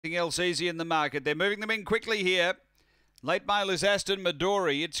Anything else easy in the market? They're moving them in quickly here. Late mail is Aston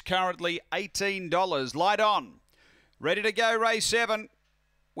Midori. It's currently $18. Light on. Ready to go, race 7.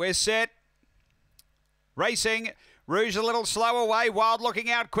 We're set. Racing. Rouge a little slow away. Wild looking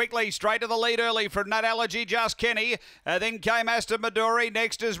out quickly. Straight to the lead early from Nut Allergy, Just Kenny. Then came Aston Midori.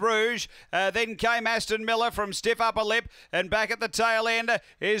 Next is Rouge. Then came Aston Miller from Stiff Upper Lip. And back at the tail end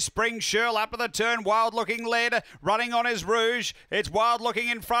is Spring Shirl up to the turn. Wild looking led. Running on is Rouge. It's Wild looking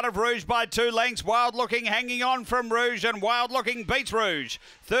in front of Rouge by 2 lengths. Wild looking hanging on from Rouge. And Wild looking beats Rouge.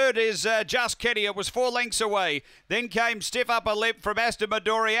 Third is Just Kenny. It was 4 lengths away. Then came Stiff Upper Lip from Aston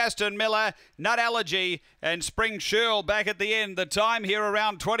Midori, Aston Miller, Nut Allergy, and Spring Shirl back at the end. The time here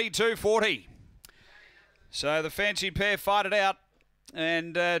around 22:40. So the fancy pair fight it out.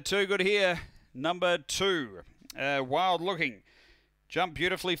 And too good here. Number 2. Wild looking. Jumped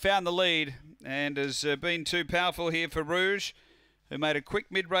beautifully, found the lead, and has been too powerful here for Rouge, who made a quick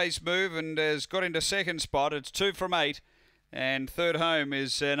mid-race move and has got into second spot. It's 2 from 8. And third home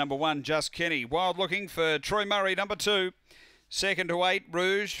is number 1, Just Kenny. Wild looking for Troy Murray, number 2. Second to 8,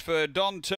 Rouge for Don 2.